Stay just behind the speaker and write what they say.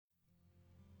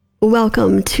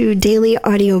Welcome to Daily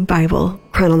Audio Bible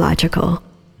Chronological.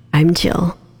 I'm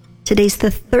Jill. Today's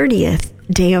the 30th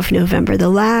day of November, the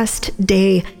last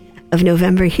day of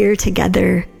November here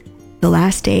together, the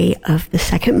last day of the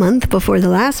second month before the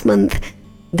last month.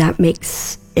 That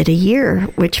makes it a year,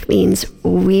 which means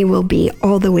we will be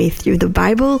all the way through the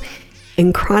Bible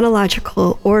in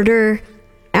chronological order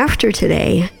after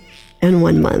today in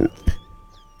 1 month.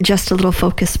 Just a little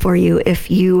focus for you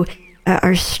if you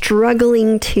are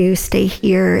struggling to stay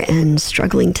here and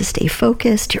struggling to stay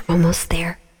focused. You're almost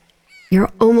there.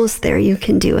 You're almost there. You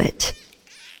can do it.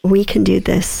 We can do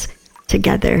this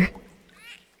together.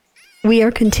 We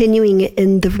are continuing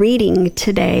in the reading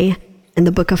today in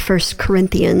the book of 1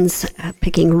 Corinthians,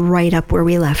 picking right up where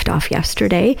we left off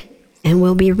yesterday. And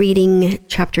we'll be reading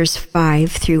chapters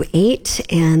 5 through 8.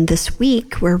 And this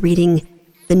week, we're reading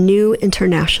the New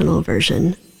International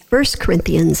Version, 1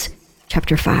 Corinthians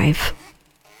chapter 5.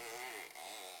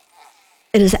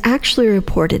 It is actually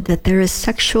reported that there is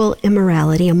sexual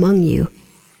immorality among you,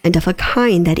 and of a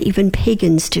kind that even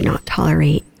pagans do not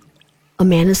tolerate. A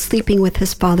man is sleeping with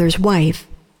his father's wife,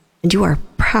 and you are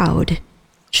proud.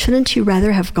 Shouldn't you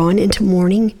rather have gone into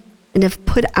mourning and have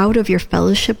put out of your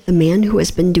fellowship the man who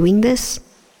has been doing this?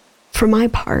 For my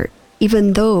part,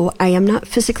 even though I am not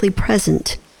physically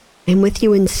present, I am with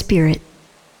you in spirit.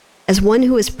 As one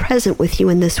who is present with you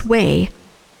in this way,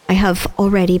 I have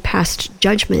already passed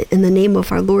judgment in the name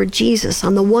of our Lord Jesus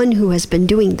on the one who has been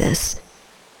doing this.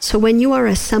 So when you are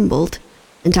assembled,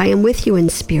 and I am with you in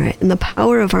spirit, and the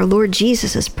power of our Lord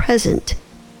Jesus is present,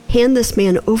 hand this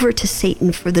man over to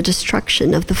Satan for the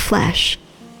destruction of the flesh,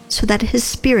 so that his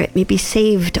spirit may be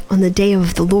saved on the day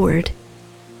of the Lord.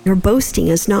 Your boasting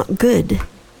is not good.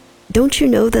 Don't you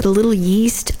know that a little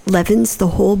yeast leavens the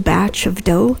whole batch of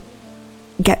dough?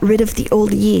 Get rid of the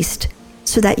old yeast,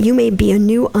 so that you may be a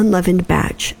new unleavened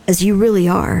batch, as you really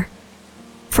are.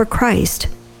 For Christ,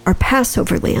 our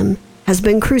Passover lamb, has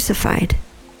been crucified.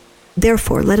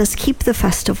 Therefore, let us keep the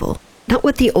festival, not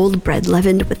with the old bread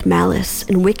leavened with malice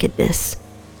and wickedness,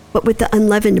 but with the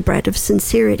unleavened bread of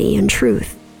sincerity and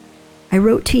truth. I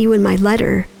wrote to you in my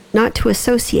letter not to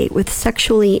associate with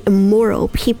sexually immoral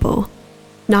people,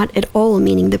 not at all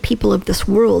meaning the people of this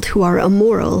world who are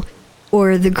immoral,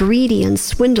 or the greedy and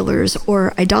swindlers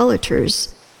or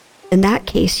idolaters. In that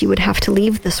case, you would have to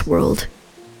leave this world.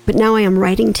 But now I am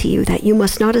writing to you that you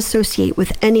must not associate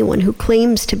with anyone who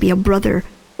claims to be a brother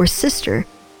or sister,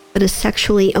 but is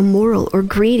sexually immoral or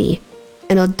greedy,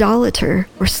 an idolater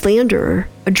or slanderer,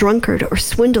 a drunkard or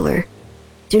swindler.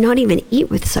 Do not even eat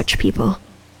with such people.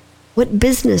 What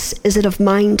business is it of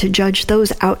mine to judge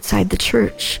those outside the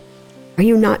church? Are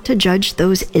you not to judge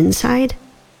those inside?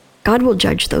 God will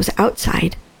judge those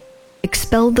outside.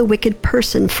 Expel the wicked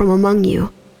person from among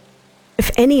you.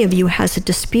 If any of you has a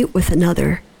dispute with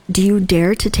another, do you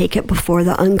dare to take it before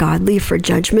the ungodly for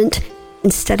judgment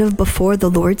instead of before the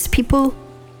Lord's people?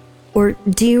 Or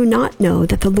do you not know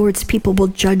that the Lord's people will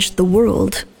judge the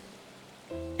world?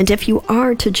 And if you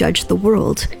are to judge the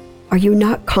world, are you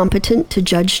not competent to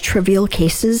judge trivial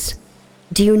cases?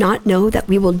 Do you not know that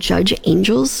we will judge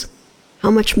angels?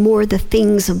 How much more the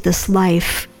things of this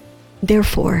life?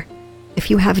 Therefore, if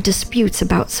you have disputes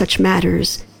about such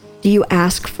matters, do you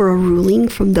ask for a ruling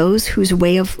from those whose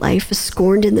way of life is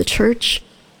scorned in the church?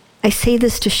 I say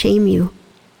this to shame you.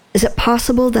 Is it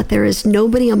possible that there is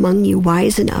nobody among you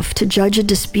wise enough to judge a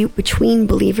dispute between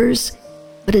believers?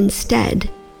 But instead,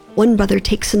 one brother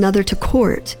takes another to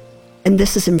court, and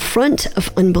this is in front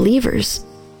of unbelievers.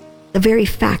 The very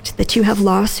fact that you have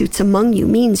lawsuits among you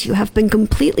means you have been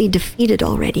completely defeated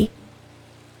already.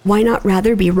 Why not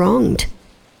rather be wronged?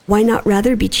 Why not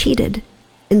rather be cheated?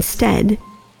 Instead,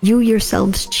 you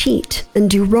yourselves cheat and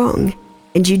do wrong,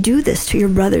 and you do this to your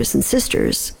brothers and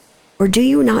sisters. Or do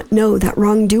you not know that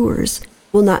wrongdoers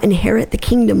will not inherit the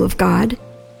kingdom of God?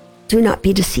 Do not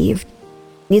be deceived.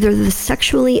 Neither the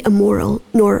sexually immoral,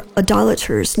 nor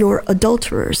idolaters, nor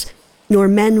adulterers, nor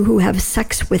men who have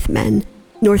sex with men,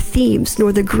 nor thieves,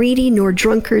 nor the greedy, nor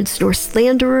drunkards, nor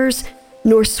slanderers,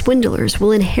 nor swindlers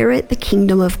will inherit the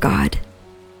kingdom of God.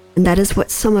 And that is what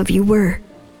some of you were.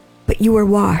 But you were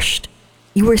washed,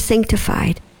 you were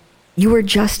sanctified, you were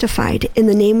justified in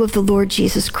the name of the Lord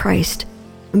Jesus Christ,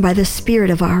 and by the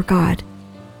Spirit of our God.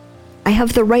 I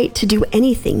have the right to do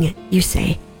anything, you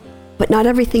say, but not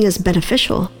everything is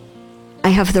beneficial. I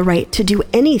have the right to do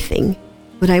anything,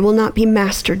 but I will not be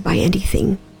mastered by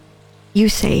anything. You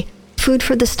say, food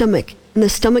for the stomach, and the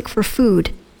stomach for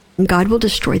food, and God will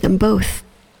destroy them both.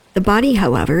 The body,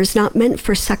 however, is not meant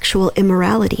for sexual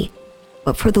immorality,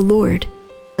 but for the Lord,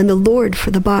 and the Lord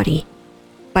for the body.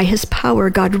 By his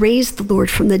power, God raised the Lord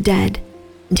from the dead,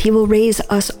 and he will raise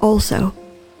us also.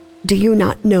 Do you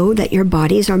not know that your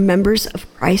bodies are members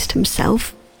of Christ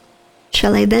himself?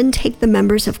 Shall I then take the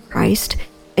members of Christ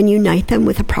and unite them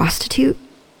with a prostitute?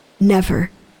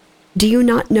 Never. Do you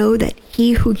not know that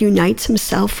he who unites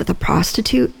himself with a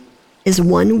prostitute is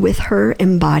one with her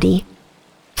in body?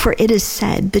 For it is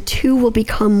said, the two will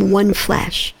become one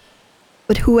flesh.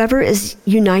 But whoever is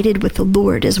united with the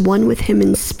Lord is one with him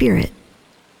in spirit.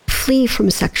 Flee from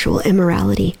sexual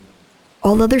immorality.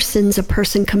 All other sins a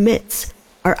person commits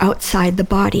are outside the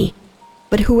body,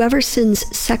 but whoever sins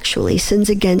sexually sins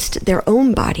against their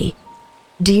own body.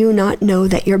 Do you not know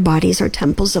that your bodies are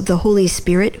temples of the Holy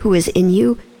Spirit who is in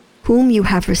you, whom you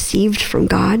have received from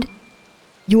God?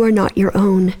 You are not your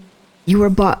own. You were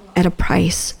bought at a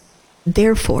price.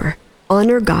 Therefore,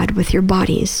 honor God with your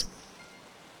bodies.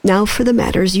 Now for the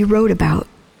matters you wrote about.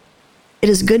 It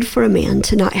is good for a man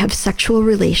to not have sexual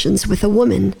relations with a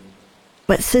woman,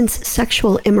 but since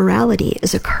sexual immorality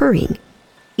is occurring,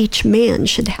 each man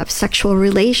should have sexual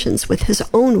relations with his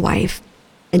own wife,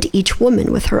 and each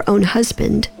woman with her own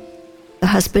husband. The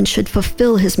husband should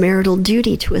fulfill his marital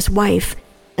duty to his wife,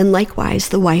 and likewise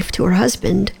the wife to her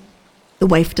husband. The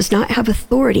wife does not have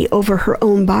authority over her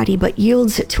own body, but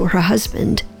yields it to her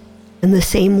husband. In the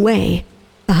same way,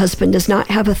 the husband does not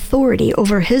have authority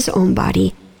over his own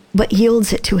body, but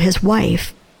yields it to his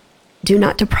wife. Do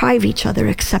not deprive each other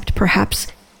except perhaps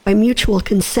by mutual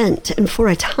consent and for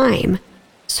a time,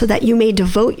 so that you may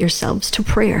devote yourselves to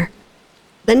prayer.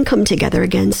 Then come together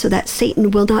again so that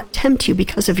Satan will not tempt you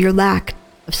because of your lack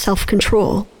of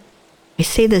self-control. I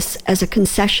say this as a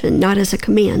concession, not as a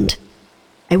command.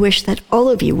 I wish that all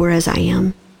of you were as I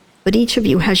am, but each of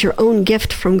you has your own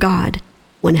gift from God.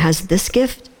 One has this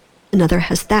gift, another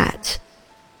has that.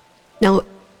 Now,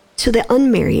 to the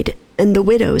unmarried and the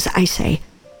widows I say,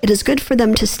 it is good for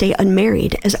them to stay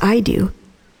unmarried, as I do.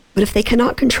 But if they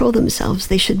cannot control themselves,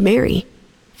 they should marry.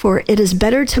 For it is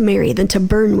better to marry than to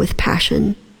burn with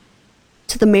passion.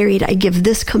 To the married I give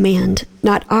this command,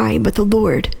 not I, but the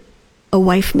Lord. A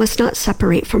wife must not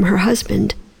separate from her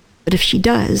husband, but if she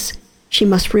does, she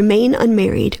must remain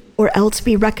unmarried or else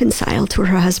be reconciled to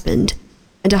her husband,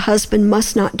 and a husband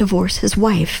must not divorce his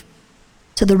wife.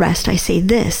 To the rest I say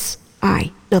this,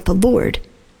 I, not the Lord.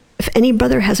 If any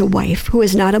brother has a wife who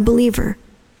is not a believer,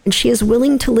 and she is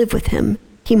willing to live with him,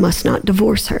 he must not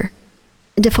divorce her.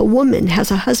 And if a woman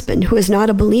has a husband who is not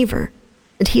a believer,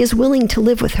 and he is willing to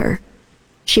live with her,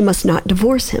 she must not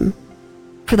divorce him.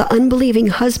 For the unbelieving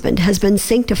husband has been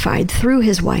sanctified through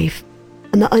his wife,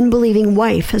 and the unbelieving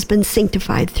wife has been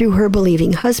sanctified through her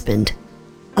believing husband.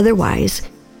 Otherwise,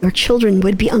 your children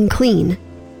would be unclean,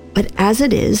 but as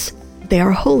it is, they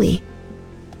are holy.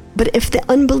 But if the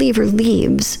unbeliever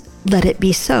leaves, let it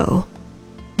be so.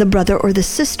 The brother or the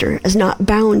sister is not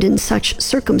bound in such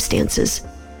circumstances.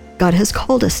 God has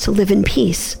called us to live in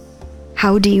peace.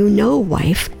 How do you know,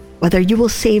 wife, whether you will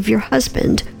save your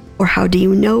husband, or how do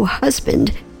you know,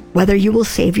 husband, whether you will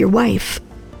save your wife?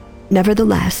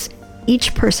 Nevertheless,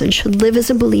 each person should live as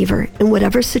a believer in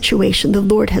whatever situation the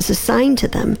Lord has assigned to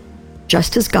them,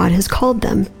 just as God has called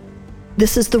them.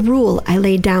 This is the rule I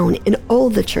lay down in all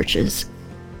the churches.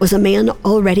 Was a man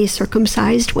already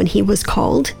circumcised when he was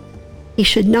called? He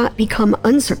should not become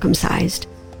uncircumcised.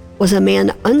 Was a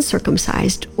man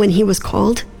uncircumcised when he was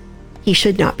called? He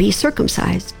should not be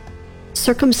circumcised.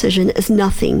 Circumcision is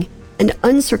nothing, and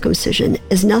uncircumcision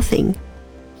is nothing.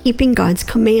 Keeping God's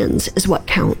commands is what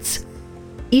counts.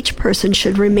 Each person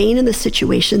should remain in the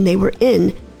situation they were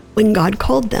in when God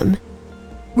called them.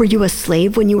 Were you a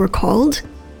slave when you were called?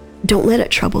 Don't let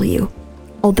it trouble you.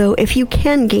 Although if you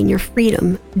can gain your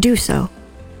freedom, do so.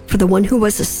 For the one who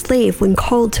was a slave when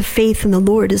called to faith in the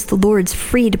Lord is the Lord's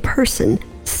freed person.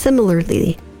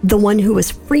 Similarly, the one who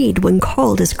was freed when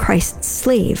called is Christ's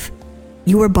slave.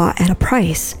 You were bought at a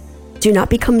price. Do not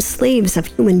become slaves of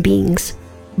human beings.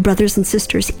 Brothers and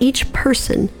sisters, each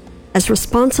person, as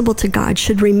responsible to God,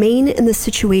 should remain in the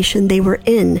situation they were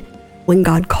in when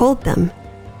God called them.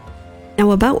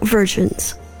 Now about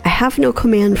virgins, I have no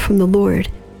command from the Lord,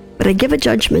 but I give a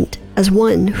judgment as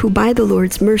one who by the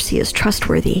Lord's mercy is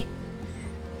trustworthy.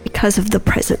 Because of the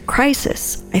present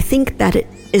crisis, I think that it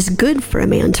is good for a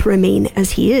man to remain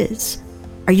as he is.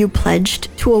 Are you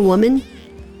pledged to a woman?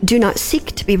 Do not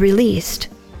seek to be released.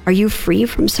 Are you free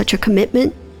from such a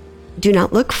commitment? Do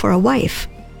not look for a wife.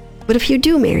 But if you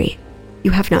do marry,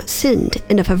 you have not sinned,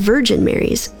 and if a virgin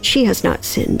marries, she has not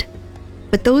sinned.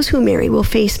 But those who marry will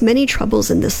face many troubles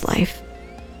in this life,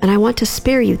 and I want to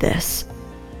spare you this.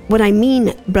 What I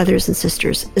mean, brothers and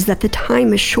sisters, is that the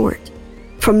time is short.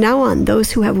 From now on,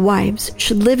 those who have wives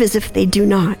should live as if they do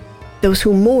not, those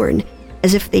who mourn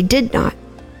as if they did not,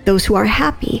 those who are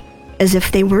happy as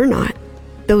if they were not,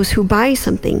 those who buy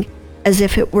something as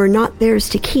if it were not theirs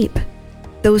to keep,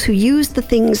 those who use the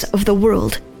things of the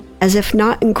world as if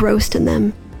not engrossed in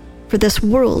them. For this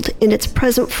world in its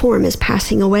present form is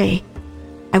passing away.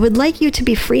 I would like you to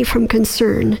be free from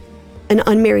concern. An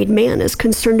unmarried man is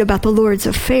concerned about the Lord's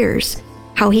affairs,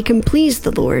 how he can please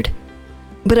the Lord.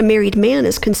 But a married man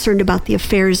is concerned about the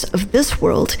affairs of this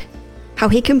world, how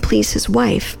he can please his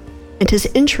wife, and his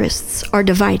interests are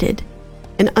divided.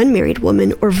 An unmarried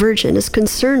woman or virgin is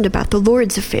concerned about the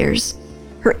Lord's affairs.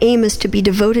 Her aim is to be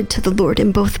devoted to the Lord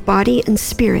in both body and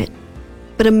spirit.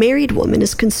 But a married woman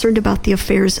is concerned about the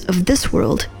affairs of this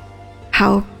world,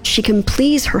 how she can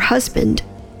please her husband.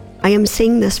 I am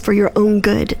saying this for your own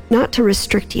good, not to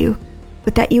restrict you,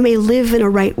 but that you may live in a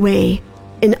right way,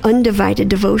 in undivided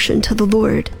devotion to the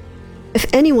Lord.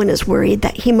 If anyone is worried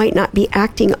that he might not be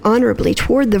acting honorably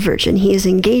toward the virgin he is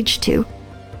engaged to,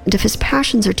 and if his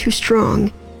passions are too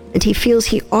strong, and he feels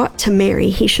he ought to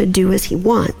marry, he should do as he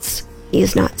wants. He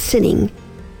is not sinning.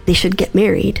 They should get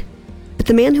married. But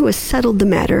the man who has settled the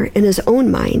matter in his own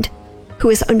mind,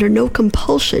 who is under no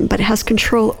compulsion but has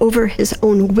control over his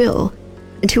own will,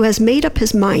 and who has made up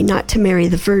his mind not to marry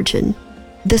the virgin,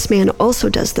 this man also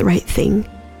does the right thing.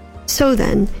 So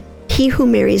then, he who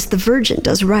marries the virgin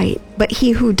does right, but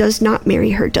he who does not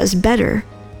marry her does better.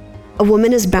 A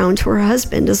woman is bound to her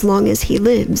husband as long as he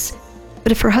lives,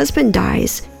 but if her husband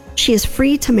dies, she is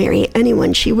free to marry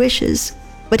anyone she wishes,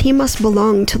 but he must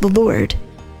belong to the Lord.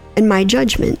 In my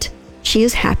judgment, she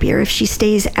is happier if she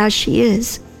stays as she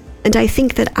is, and I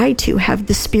think that I too have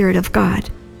the Spirit of God.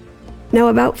 Now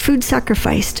about food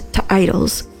sacrificed to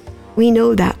idols, we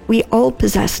know that we all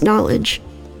possess knowledge,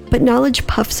 but knowledge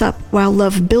puffs up while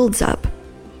love builds up.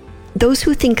 Those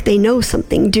who think they know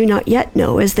something do not yet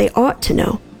know as they ought to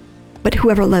know, but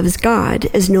whoever loves God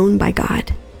is known by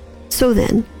God. So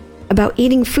then, about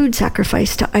eating food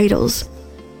sacrificed to idols,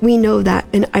 we know that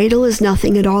an idol is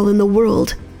nothing at all in the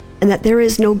world, and that there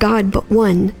is no God but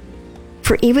one.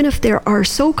 For even if there are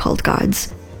so-called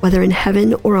gods, whether in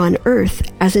heaven or on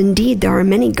earth, as indeed there are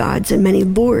many gods and many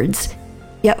lords,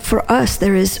 yet for us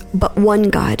there is but one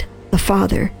God, the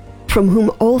Father, from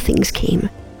whom all things came,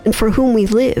 and for whom we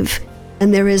live,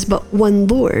 and there is but one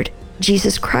Lord,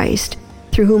 Jesus Christ,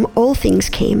 through whom all things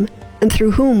came, and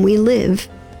through whom we live.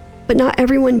 But not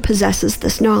everyone possesses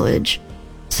this knowledge.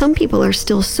 Some people are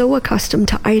still so accustomed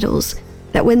to idols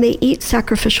that when they eat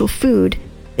sacrificial food,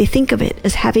 they think of it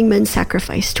as having been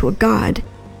sacrificed to a god,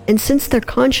 and since their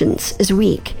conscience is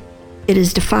weak, it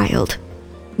is defiled.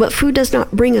 But food does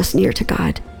not bring us near to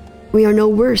God. We are no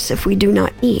worse if we do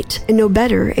not eat, and no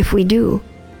better if we do.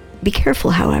 Be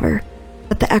careful, however,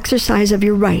 that the exercise of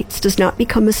your rights does not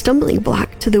become a stumbling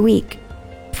block to the weak.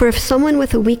 For if someone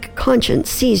with a weak conscience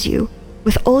sees you,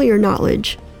 with all your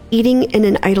knowledge, eating in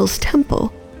an idol's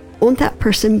temple, won't that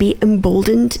person be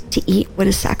emboldened to eat what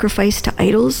is sacrificed to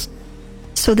idols?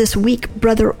 So this weak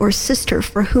brother or sister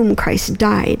for whom Christ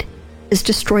died is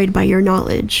destroyed by your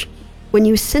knowledge. When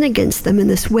you sin against them in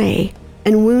this way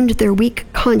and wound their weak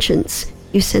conscience,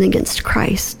 you sin against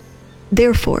Christ.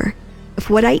 Therefore, if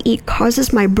what I eat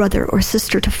causes my brother or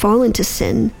sister to fall into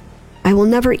sin, I will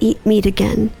never eat meat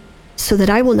again, so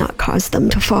that I will not cause them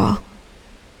to fall.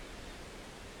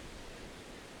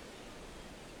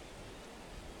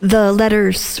 The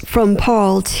letters from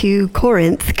Paul to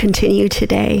Corinth continue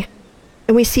today,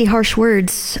 and we see harsh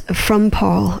words from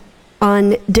Paul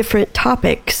on different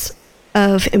topics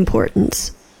of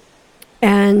importance.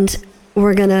 And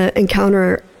we're going to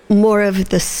encounter more of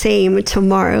the same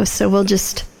tomorrow, so we'll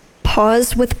just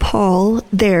pause with Paul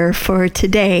there for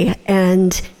today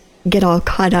and get all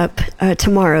caught up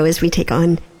tomorrow as we take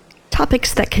on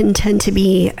topics that can tend to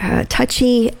be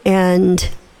touchy and,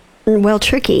 well,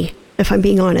 tricky, if I'm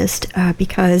being honest,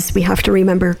 because we have to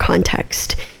remember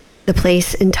context, the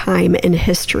place and time in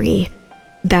history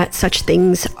that such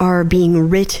things are being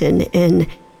written in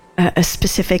a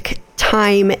specific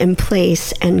time and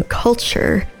place and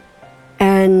culture.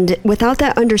 And without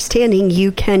that understanding,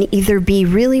 you can either be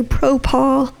really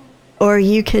pro-Paul or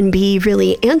you can be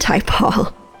really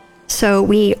anti-Paul. So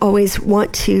we always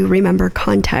want to remember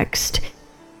context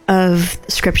of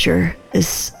Scripture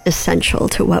is essential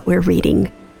to what we're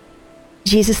reading.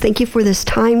 Jesus, thank you for this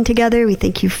time together. We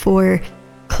thank you for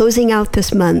closing out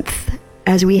this month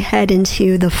as we head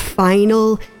into the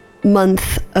final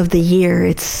month of the year.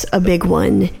 It's a big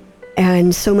one,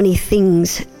 and so many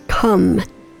things come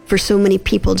for so many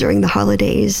people during the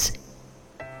holidays.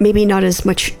 Maybe not as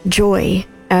much joy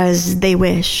as they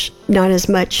wish, not as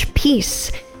much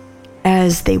peace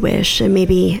as they wish, and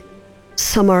maybe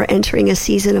some are entering a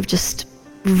season of just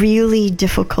really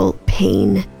difficult pain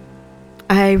pain.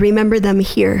 I remember them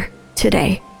here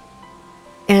today.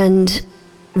 And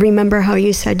remember how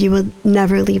you said you would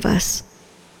never leave us.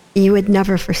 You would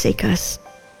never forsake us.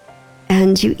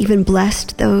 And you even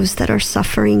blessed those that are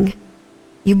suffering.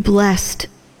 You blessed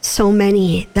so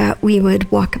many that we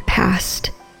would walk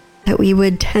past, that we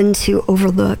would tend to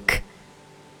overlook.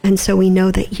 And so we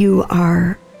know that you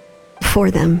are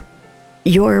for them.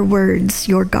 Your words,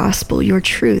 your gospel, your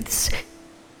truths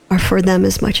are for them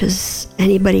as much as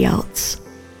anybody else.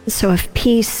 So if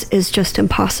peace is just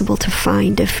impossible to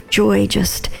find, if joy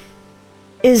just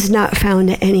is not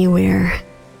found anywhere,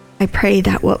 I pray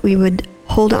that what we would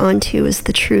hold on to is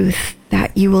the truth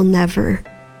that you will never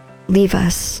leave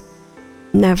us,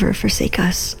 never forsake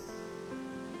us.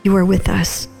 You are with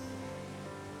us,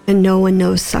 and no one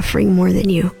knows suffering more than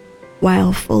you,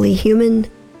 while fully human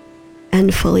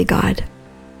and fully God.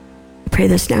 I pray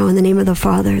this now in the name of the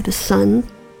Father, the Son,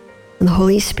 and the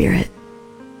Holy Spirit.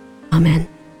 Amen.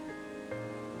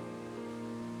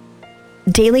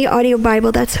 Daily Audio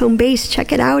Bible, that's home base.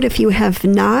 Check it out if you have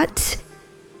not.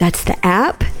 That's the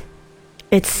app.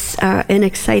 It's an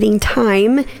exciting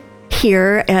time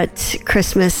here at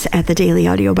Christmas at the Daily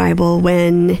Audio Bible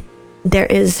when there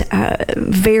is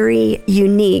very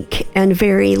unique and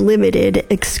very limited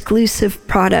exclusive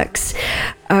products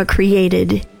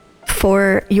created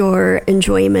for your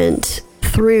enjoyment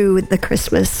through the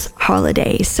Christmas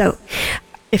holiday. So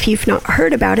if you've not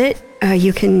heard about it,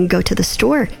 you can go to the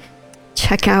store,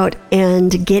 check out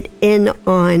and get in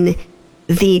on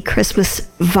the Christmas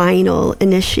vinyl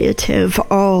initiative,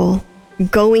 all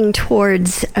going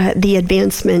towards the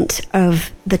advancement of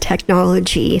the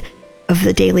technology of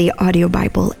the Daily Audio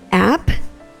Bible app.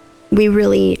 We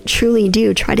really, truly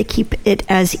do try to keep it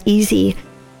as easy,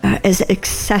 as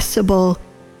accessible,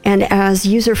 and as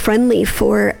user-friendly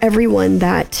for everyone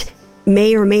that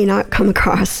may or may not come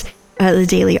across the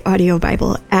Daily Audio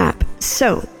Bible app.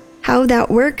 So how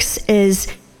that works is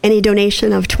any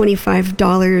donation of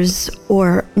 $25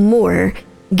 or more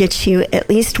gets you at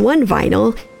least one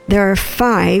vinyl. There are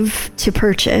 5 to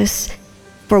purchase.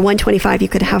 For $125, you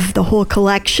could have the whole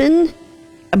collection,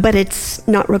 but it's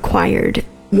not required.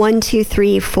 1, 2,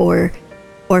 3, 4,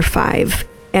 or 5.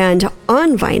 And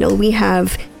on vinyl, we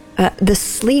have the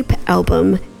Sleep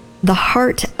album, the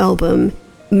Heart album,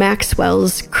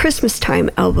 Maxwell's Christmas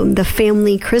Time album, the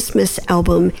Family Christmas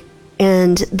album,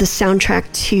 and the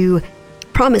soundtrack to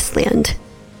Promised Land.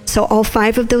 So all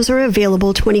 5 of those are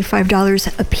available,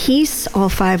 $25 a piece, all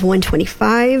 5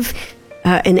 $125,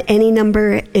 and any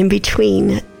number in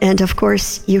between. And of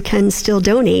course, you can still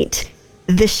donate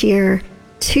this year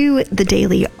to the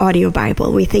Daily Audio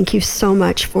Bible. We thank you so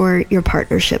much for your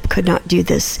partnership. Could not do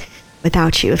this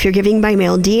without you. If you're giving by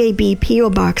mail, DAB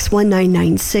P.O. Box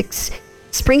 1996,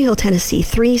 Spring Hill, Tennessee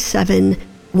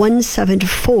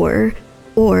 37174,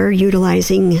 or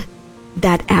utilizing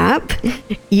that app,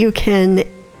 you can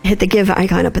hit the give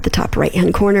icon up at the top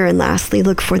right-hand corner. And lastly,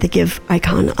 look for the give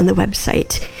icon on the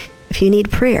website. If you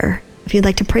need prayer, if you'd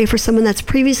like to pray for someone that's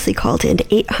previously called in,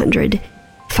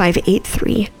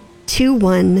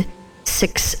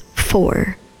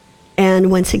 800-583-2164. And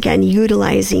once again,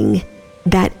 utilizing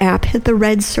that app, hit the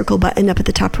red circle button up at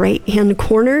the top right-hand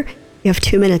corner. You have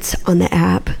 2 minutes on the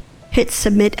app. Hit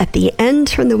submit at the end,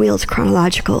 turn the wheels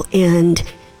chronological, and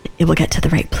it will get to the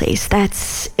right place.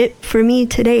 That's it for me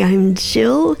today. I'm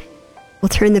Jill. We'll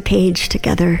turn the page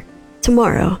together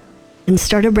tomorrow and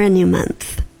start a brand new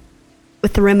month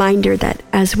with the reminder that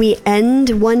as we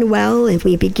end one well and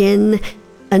we begin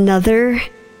another,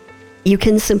 you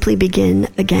can simply begin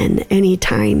again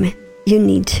anytime you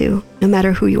need to, no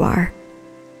matter who you are,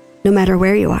 no matter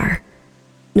where you are,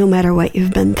 no matter what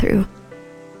you've been through.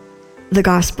 The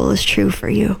gospel is true for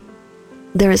you.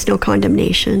 There is no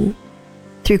condemnation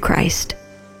through Christ,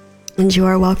 and you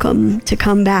are welcome to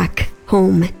come back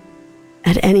home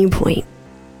at any point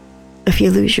if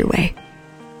you lose your way.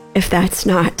 If that's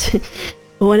not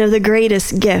one of the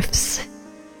greatest gifts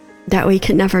that we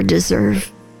can never deserve,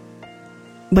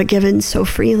 but given so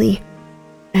freely.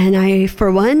 And I, for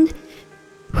one,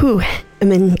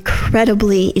 am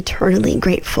incredibly, eternally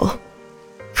grateful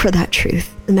for that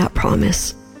truth and that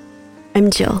promise. I'm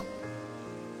Jill.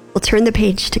 We'll turn the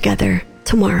page together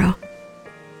tomorrow.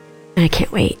 And I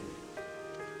can't wait.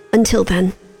 Until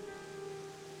then,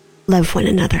 love one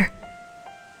another.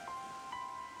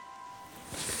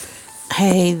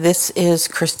 Hey, this is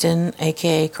Kristen,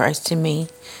 aka Christ in Me,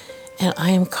 and I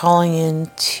am calling in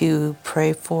to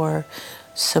pray for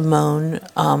Simone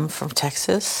from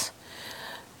Texas.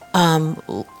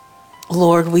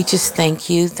 Lord, we just thank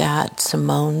you that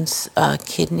Simone's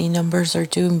kidney numbers are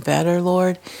doing better,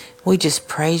 Lord. We just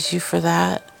praise you for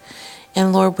that.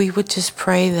 And Lord, we would just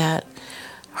pray that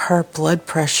her blood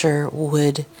pressure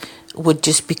would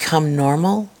just become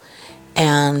normal,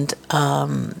 and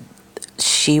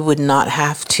she would not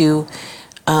have to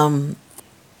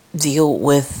deal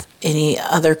with any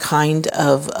other kind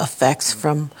of effects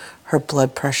from her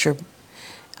blood pressure.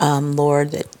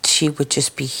 Lord, that she would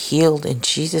just be healed in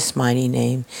Jesus' mighty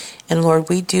name. And Lord,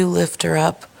 we do lift her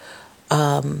up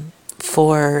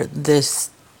for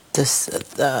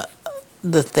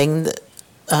the thing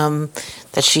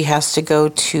that she has to go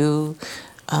to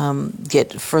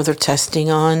get further testing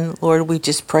on. Lord, we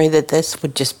just pray that this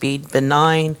would just be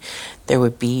benign. There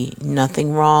would be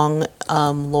nothing wrong,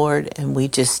 Lord, and we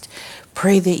just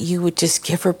pray that you would just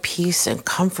give her peace and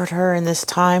comfort her in this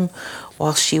time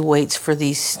while she waits for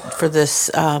this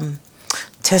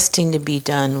testing to be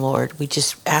done, Lord. We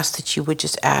just ask that you would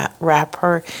just wrap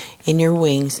her in your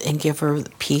wings and give her the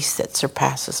peace that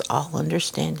surpasses all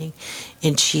understanding.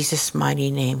 In Jesus'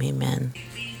 mighty name, amen.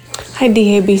 Hi,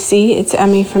 DABC. It's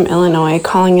Emmy from Illinois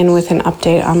calling in with an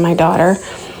update on my daughter.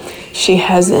 She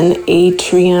has an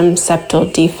atrium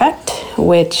septal defect,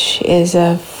 which is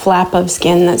a flap of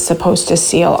skin that's supposed to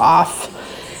seal off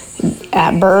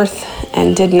at birth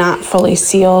and did not fully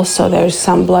seal, so there's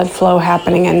some blood flow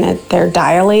happening and that they're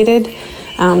dilated.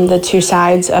 The two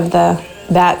sides of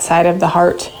that side of the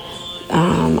heart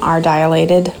are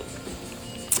dilated.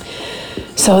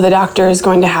 So the doctor is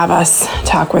going to have us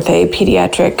talk with a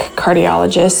pediatric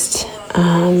cardiologist.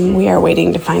 We are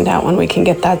waiting to find out when we can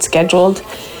get that scheduled.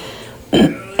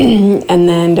 And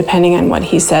then depending on what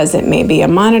he says, it may be a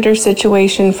monitor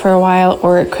situation for a while,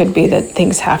 or it could be that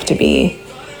things have to be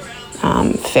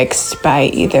fixed by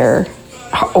either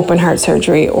open heart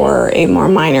surgery or a more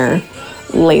minor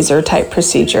laser type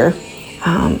procedure.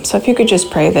 So if you could just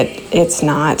pray that it's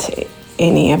not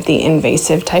any of the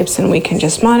invasive types and we can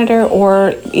just monitor,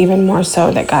 or even more so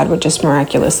that God would just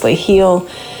miraculously heal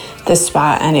this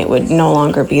spot and it would no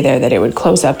longer be there, that it would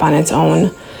close up on its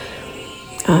own.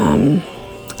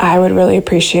 I would really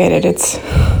appreciate it. It's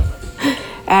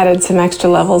added some extra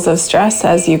levels of stress,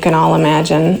 as you can all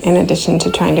imagine, in addition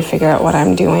to trying to figure out what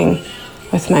I'm doing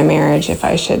with my marriage, if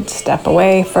I should step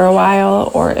away for a while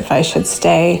or if I should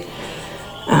stay.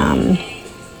 I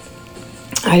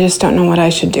just don't know what I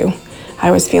should do. I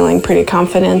was feeling pretty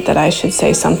confident that I should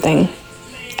say something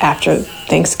after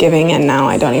Thanksgiving, and now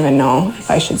I don't even know if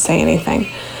I should say anything.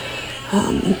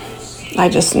 I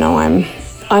just know I'm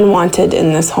unwanted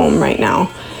in this home right now,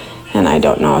 and I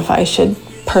don't know if I should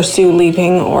pursue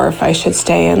leaving or if I should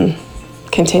stay and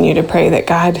continue to pray that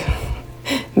God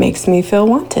makes me feel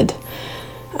wanted,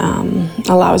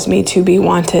 allows me to be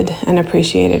wanted and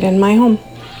appreciated in my home.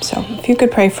 So if you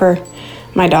could pray for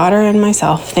my daughter and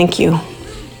myself, thank you.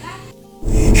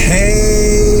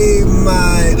 Hey,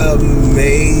 my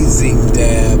amazing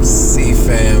DABC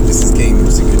fam. This is King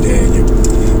Musical Daniel.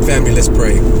 Family, let's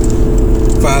pray.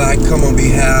 Father, I come on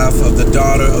behalf of the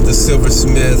daughter of the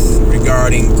silversmith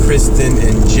regarding Kristen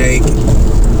and Jake,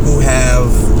 who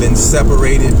have been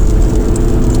separated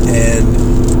and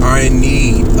are in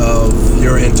need of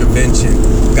your intervention.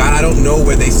 God, I don't know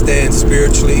where they stand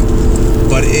spiritually,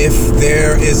 but if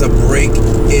there is a break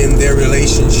in their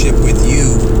relationship with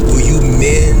you, will you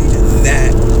mend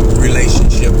that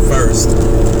relationship first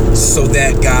so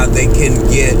that, God, they can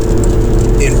get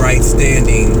in right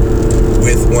standing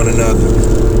with one another.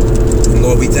 And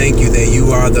Lord, we thank you that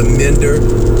you are the mender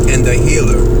and the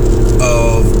healer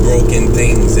of broken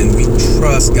things. And we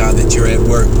trust, God, that you're at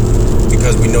work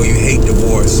because we know you hate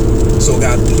divorce. So,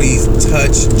 God, please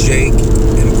touch Jake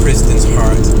and Kristen's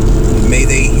heart. May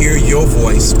they hear your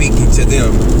voice speaking to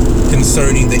them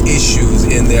concerning the issues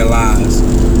in their lives.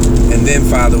 And then,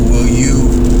 Father, will you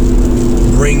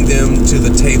bring them to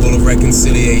the table of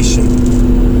reconciliation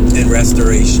and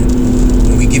restoration?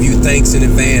 And we give you thanks in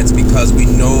advance because we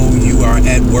know you are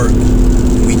at work.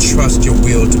 And we trust your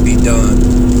will to be done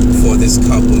for this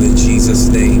couple in Jesus'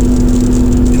 name.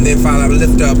 And then, Father, I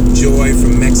lift up Joy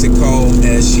from Mexico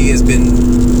as she has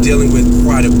been dealing with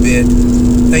quite a bit.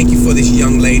 Thank you for this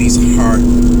young lady's heart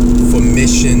for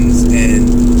missions and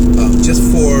just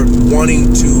for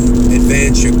wanting to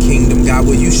advance your kingdom. God,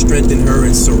 will you strengthen her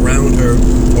and surround her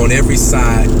on every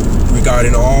side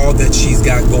regarding all that she's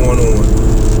got going on.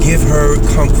 Give her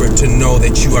comfort to know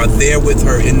that you are there with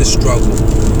her in the struggle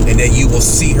and that you will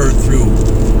see her through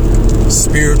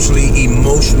spiritually,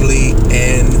 emotionally,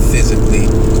 and physically.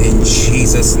 In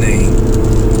Jesus' name,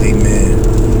 amen.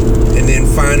 And then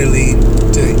finally,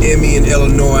 to Emmy in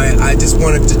Illinois, I just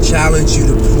wanted to challenge you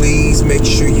to please make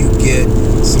sure you get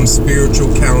some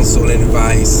spiritual counsel and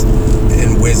advice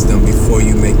and wisdom before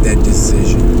you make that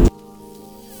decision.